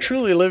 if we are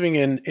truly living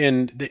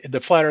in the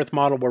flat Earth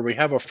model where we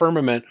have a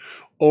firmament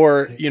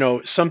or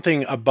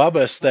something above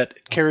us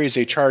that carries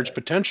a charge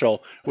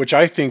potential, which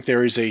I think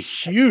there is a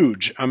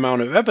huge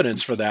amount of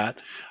evidence for that,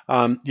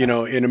 in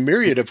a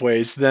myriad of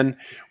ways, then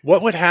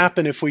what would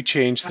happen if we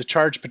changed the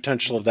charge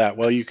potential of that?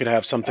 Well, you could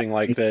have something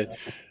like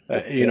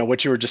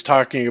what you were just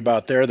talking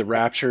about there, the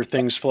rapture,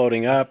 things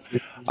floating up,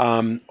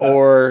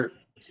 or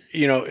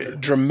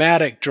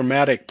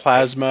dramatic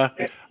plasma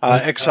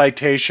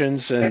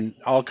excitations and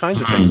all kinds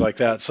of things like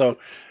that. So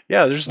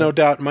yeah, there's no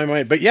doubt in my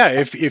mind. But yeah,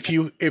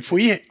 if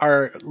we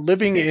are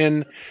living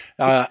in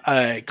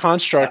a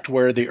construct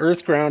where the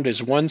Earth ground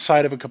is one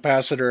side of a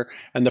capacitor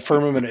and the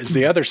firmament is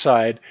the other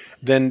side,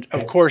 then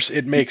of course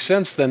it makes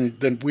sense.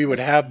 Then we would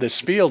have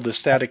this field, the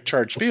static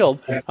charge field,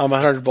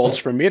 100 volts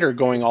per meter,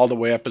 going all the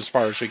way up as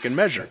far as we can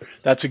measure.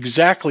 That's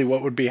exactly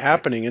what would be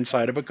happening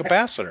inside of a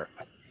capacitor.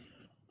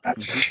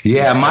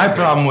 Yeah, my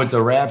problem with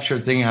the rapture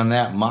thing on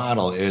that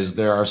model is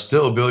there are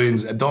still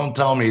billions. Don't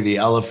tell me the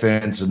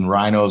elephants and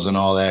rhinos and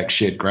all that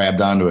shit grabbed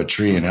onto a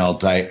tree and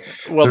held tight.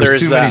 Well,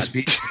 there's too that. many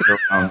species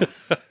around. Do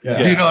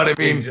you know what I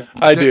mean?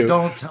 I do.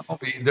 Don't tell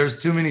me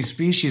there's too many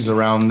species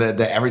around that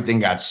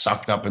everything got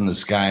sucked up in the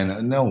sky.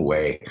 And no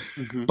way.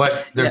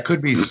 But there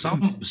could be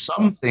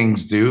some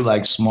things do,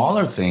 like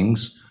smaller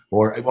things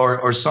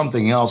or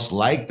something else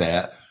like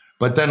that.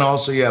 But then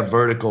also you have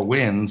vertical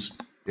winds.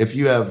 If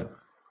you have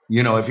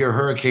if your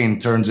hurricane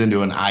turns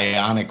into an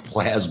ionic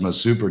plasma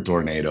super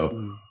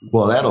tornado,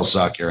 well, that'll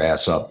suck your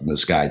ass up in the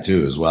sky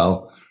too, as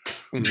well.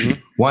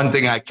 One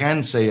thing I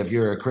can say, if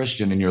you're a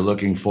Christian and you're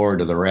looking forward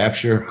to the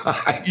rapture,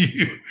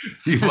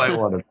 you might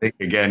want to think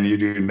again. You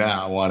do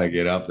not want to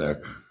get up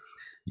there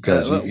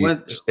because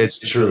it's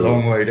true. A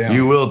long way down.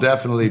 You will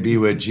definitely be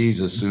with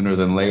Jesus sooner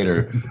than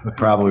later,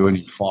 probably when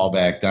you fall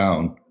back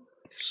down.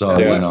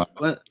 So,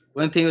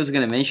 One thing I was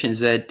going to mention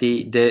is that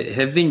there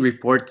have been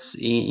reports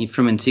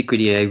from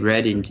antiquity I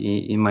read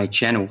in my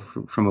channel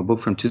from a book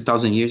from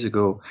 2,000 years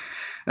ago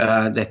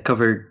that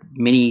covered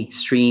many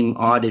extreme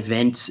odd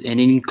events, and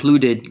it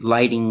included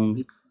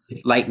lightning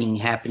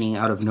happening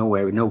out of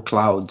nowhere with no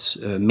clouds.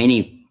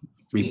 Many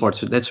reports.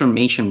 So that's from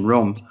ancient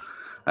Rome.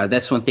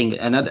 That's one thing.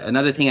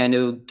 Another thing I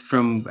know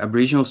from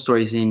Aboriginal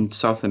stories in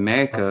South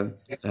America,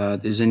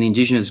 there's an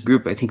indigenous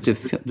group. I think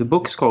the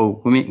book's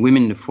called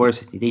Women in the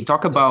Forest. They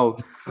talk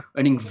about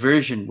an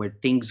inversion where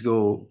things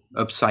go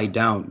upside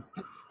down.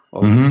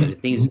 All of a sudden,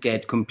 things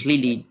get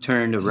completely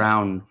turned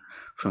around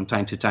from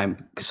time to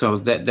time. So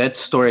that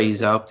story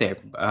is out there.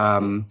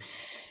 And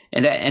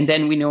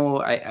then we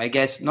know, I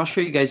guess, not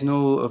sure you guys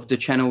know of the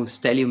channel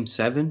Stellium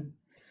 7.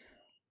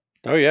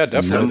 Oh yeah,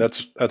 definitely.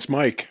 That's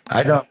Mike.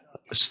 I don't.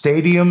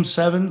 Stadium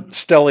 7?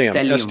 Stellium.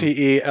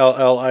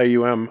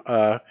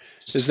 Stellium.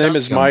 His name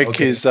is Mike.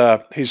 Okay.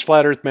 He's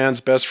Flat Earth Man's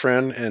best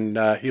friend, and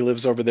he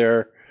lives over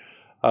there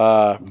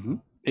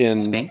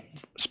in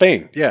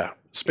Spain. Yeah,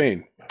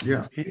 Spain.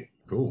 Yeah.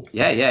 Cool.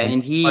 Yeah,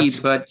 and he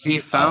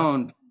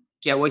found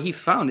what he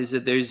found is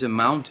that there's a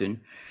mountain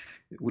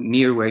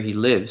near where he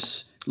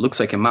lives. Looks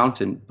like a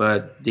mountain,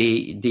 but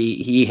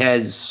he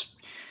has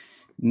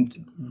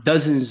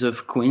dozens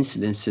of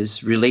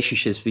coincidences,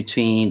 relationships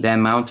between that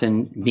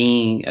mountain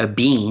being a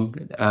being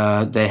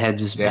that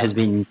has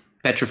been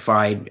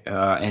petrified,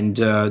 and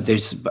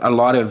there's a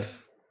lot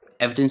of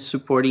evidence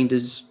supporting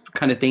this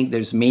kind of thing.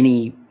 There's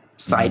many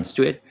sides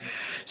to it,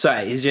 so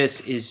it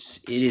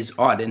is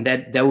odd, and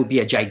that would be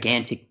a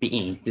gigantic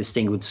being. This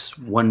thing was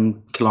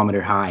 1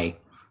 kilometer high.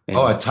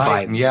 Oh, a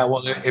Titan. Yeah.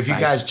 Well, if you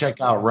guys check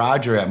out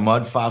Roger at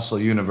Mud Fossil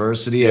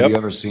University, have you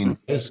ever seen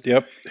this?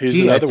 Yep. He's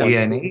another one.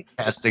 DNA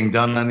testing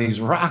done on these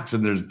rocks,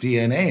 and there's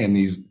DNA in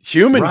these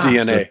human rocks.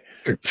 DNA.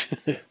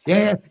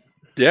 Yeah.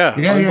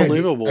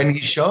 Unbelievable. And he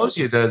shows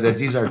you that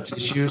these are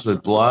tissues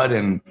with blood,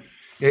 and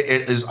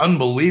it is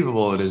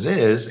unbelievable.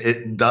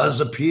 It does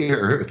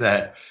appear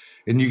that,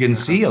 and you can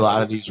see a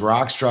lot of these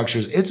rock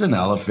structures. It's an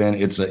elephant.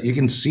 You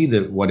can see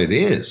what it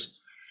is.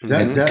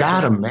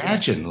 God,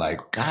 imagine,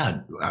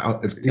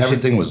 if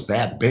everything was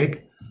that big.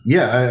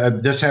 Yeah,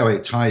 that's how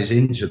it ties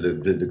into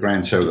the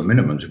grand solar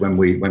minimums. When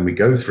we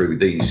go through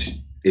these,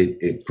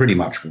 it pretty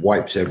much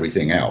wipes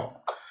everything out,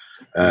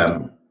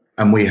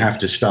 and we have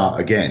to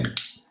start again.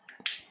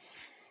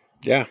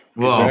 Yeah,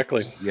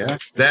 exactly. Yeah,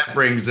 that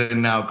brings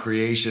in now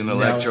creation,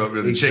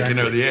 the chicken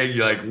or the egg.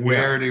 You're like,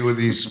 where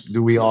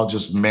do we all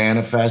just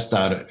manifest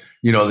out of,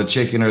 the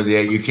chicken or the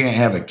egg? You can't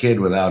have a kid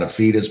without a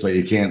fetus, but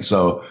you can't.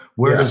 So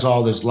where does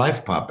all this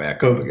life pop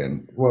back up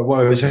again? Well,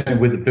 what I was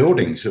saying with the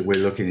buildings that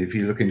we're looking, if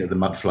you're looking at the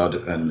mud flood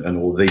and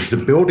all these, the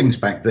buildings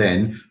back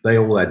then, they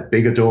all had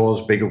bigger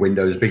doors, bigger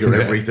windows, bigger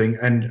everything.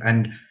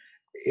 And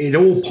it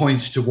all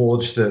points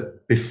towards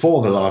that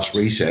before the last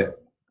reset,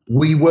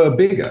 we were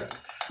bigger.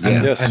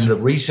 And the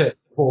reset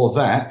before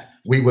that,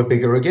 we were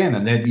bigger again.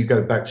 And then you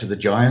go back to the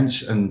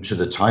giants and to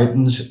the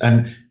titans,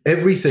 and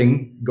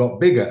everything got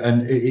bigger.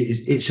 And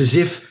it's as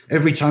if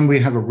every time we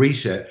have a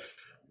reset,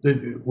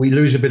 we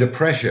lose a bit of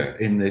pressure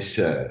in this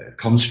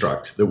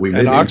construct that we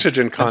live in. And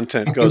oxygen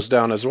content goes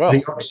down as well.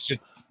 The oxygen,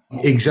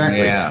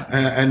 exactly. Yeah.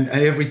 And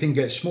everything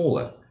gets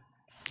smaller.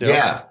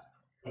 Yeah.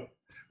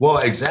 Well,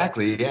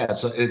 exactly. Yeah.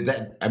 So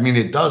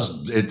it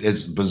does.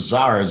 It's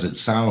bizarre as it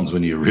sounds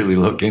when you really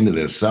look into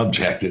this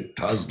subject. It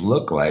does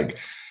look like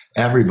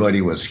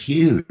everybody was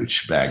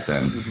huge back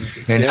then.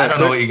 And I don't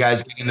know what you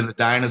guys get into the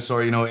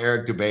dinosaur. You know,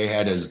 Eric Dubay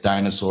had his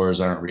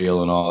dinosaurs aren't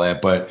real and all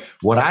that. But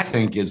what I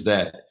think is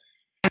that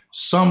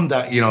some,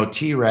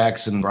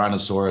 T-Rex and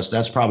Brontosaurus,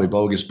 that's probably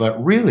bogus.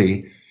 But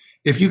really,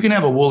 if you can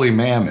have a woolly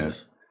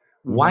mammoth,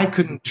 why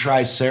couldn't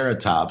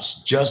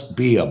Triceratops just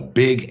be a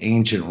big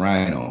ancient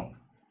rhino?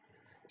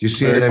 Do you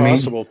see what I mean?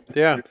 Possible.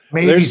 Yeah.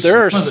 Maybe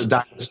some of the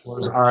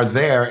dinosaurs are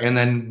there, and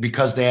then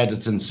because they had to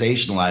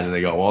sensationalize it,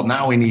 they go, well,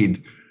 now we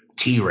need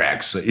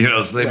T-Rex. So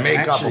they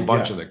make up a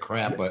bunch of the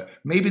crap, but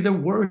maybe there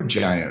were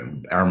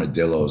giant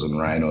armadillos and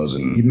rhinos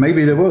and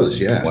maybe there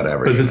was,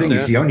 whatever. But the thing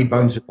is, the only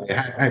bones that they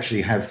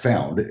actually have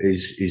found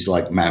is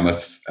like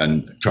mammoth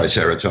and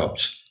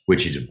Triceratops,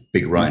 which is a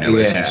big rhino,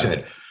 as you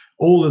said.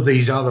 All of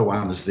these other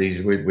ones,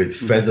 these with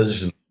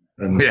feathers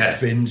and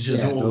fins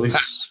and all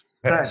this.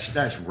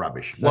 That's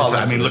rubbish. Well,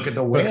 I mean, look at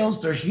the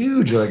whales; they're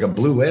huge. Like a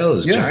blue whale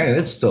is giant.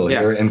 It's still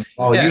here. And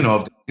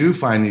if they do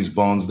find these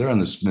bones, they're in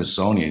the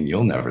Smithsonian.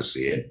 You'll never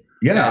see it.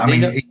 Yeah, I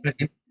mean,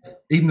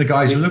 even the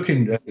guys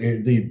looking at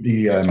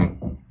the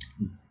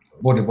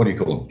what do you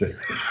call them?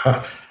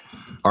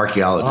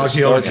 Archaeologists.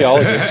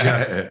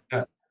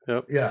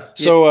 Yep. Yeah.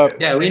 So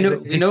we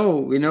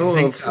know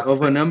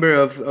of a number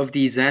of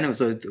these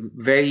animals,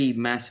 very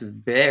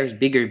massive bears,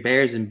 bigger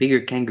bears and bigger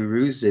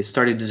kangaroos that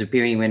started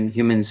disappearing when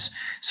humans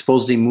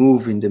supposedly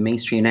moved in the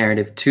mainstream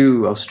narrative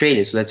to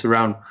Australia. So that's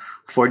around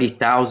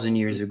 40,000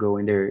 years ago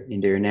in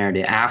their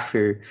narrative.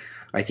 After,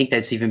 I think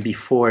that's even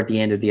before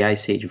the end of the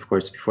Ice Age, of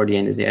course, before the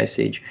end of the Ice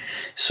Age.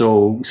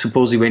 So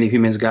supposedly when the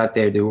humans got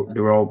there, they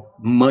were all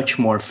much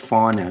more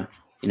fauna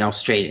in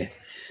Australia.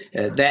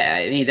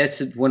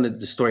 That's one of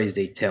the stories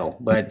they tell,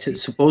 but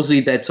supposedly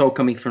that's all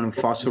coming from a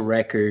fossil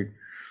record,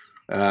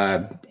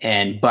 but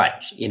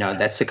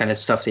that's the kind of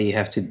stuff that you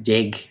have to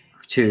dig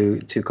to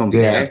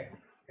compare.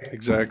 Yeah,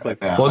 exactly.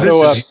 Well,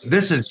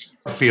 this is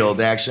your field,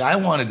 actually. I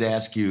wanted to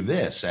ask you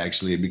this,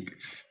 actually.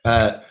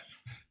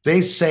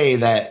 They say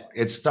that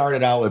it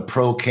started out with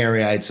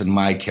prokaryotes and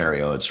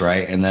eukaryotes,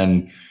 right? And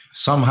then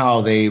somehow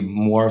they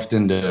morphed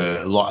into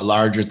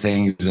larger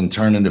things and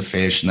turned into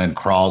fish and then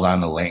crawled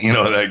on the land.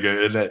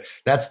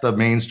 That's the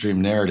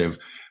mainstream narrative.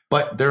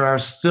 But there are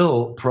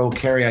still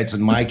prokaryotes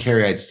and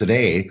eukaryotes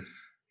today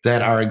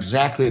that are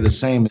exactly the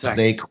same as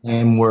they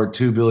claim were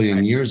 2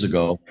 billion years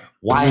ago.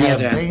 Why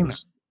have they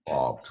not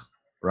evolved?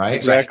 Right?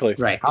 Exactly.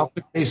 Right. How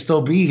could they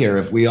still be here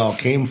if we all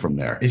came from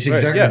there? It's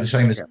exactly the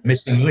same as the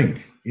missing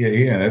link.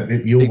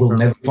 You will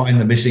never find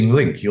the missing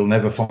link. You'll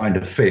never find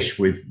a fish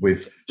with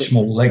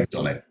small legs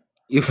on it.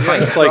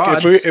 It's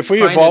like if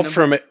we evolved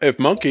from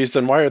monkeys,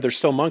 then why are there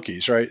still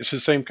monkeys, right? It's the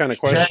same kind of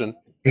question.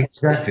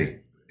 Exactly.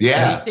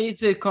 Yeah. You say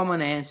it's a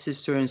common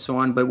ancestor and so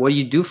on, but what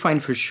you do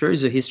find for sure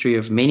is a history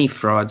of many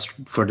frauds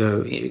for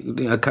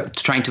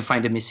trying to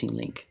find a missing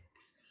link.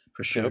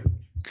 For sure. Yep.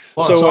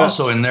 Well, so, it's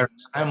also in their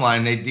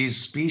timeline,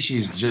 these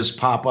species just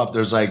pop up.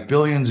 There's like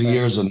billions of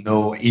years of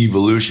no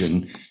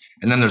evolution,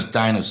 and then there's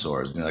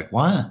dinosaurs. And you're like,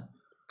 what?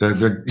 They're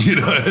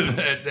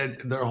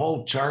their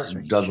whole chart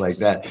does like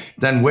that.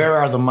 Then where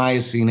are the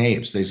Miocene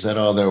apes? They said,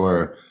 there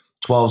were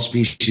 12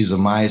 species of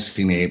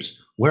Miocene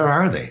apes. Where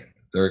are they?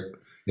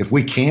 If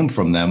we came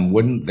from them,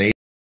 wouldn't they